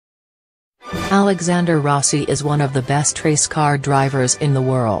Alexander Rossi is one of the best race car drivers in the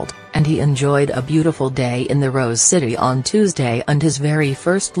world, and he enjoyed a beautiful day in the Rose City on Tuesday and his very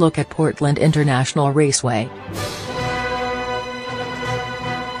first look at Portland International Raceway.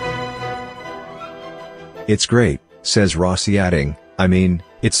 "It's great," says Rossi, adding, "I mean,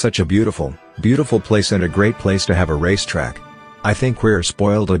 it's such a beautiful place and a great place to have a racetrack. I think we're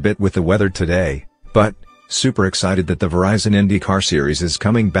spoiled a bit with the weather today, but super excited that the Verizon IndyCar Series is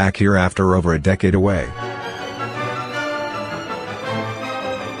coming back here after over a decade away."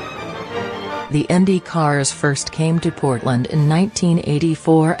 The Indy cars first came to Portland in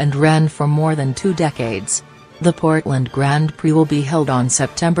 1984 and ran for more than 2 decades. The Portland Grand Prix will be held on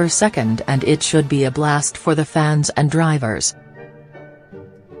September 2nd and it should be a blast for the fans and drivers.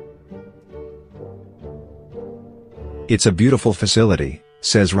 "It's a beautiful facility,"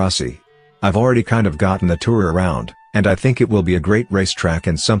 says Rossi. "I've already kind of gotten the tour around, and I think it will be a great racetrack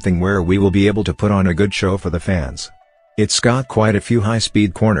and something where we will be able to put on a good show for the fans. It's got quite a few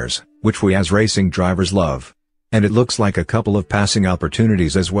high-speed corners, which we as racing drivers love. And it looks like a couple of passing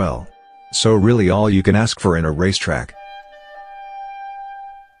opportunities as well. So really all you can ask for in a racetrack."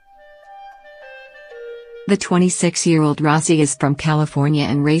 The 26-year-old Rossi is from California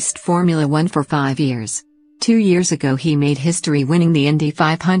and raced Formula One for 5 years. 2 years ago he made history winning the Indy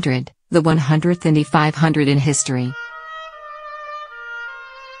 500, the 100th Indy 500 in history.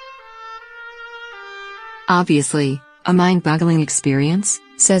 "Obviously, a mind-boggling experience,"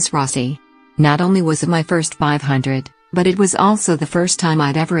 says Rossi. "Not only was it my first 500, but it was also the first time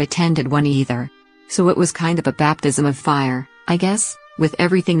I'd ever attended one either. So it was kind of a baptism of fire, I guess, with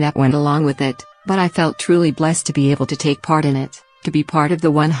everything that went along with it, but I felt truly blessed to be able to take part in it, to be part of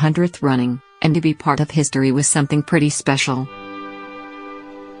the 100th running, and to be part of history was something pretty special."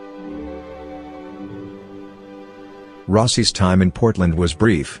 Rossi's time in Portland was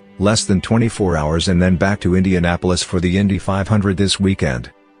brief, less than 24 hours, and then back to Indianapolis for the Indy 500 this weekend.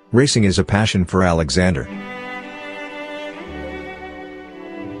 Racing is a passion for Alexander.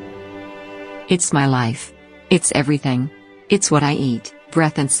 "It's my life. It's everything. It's what I eat,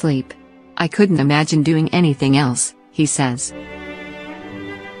 breathe and sleep. I couldn't imagine doing anything else," he says.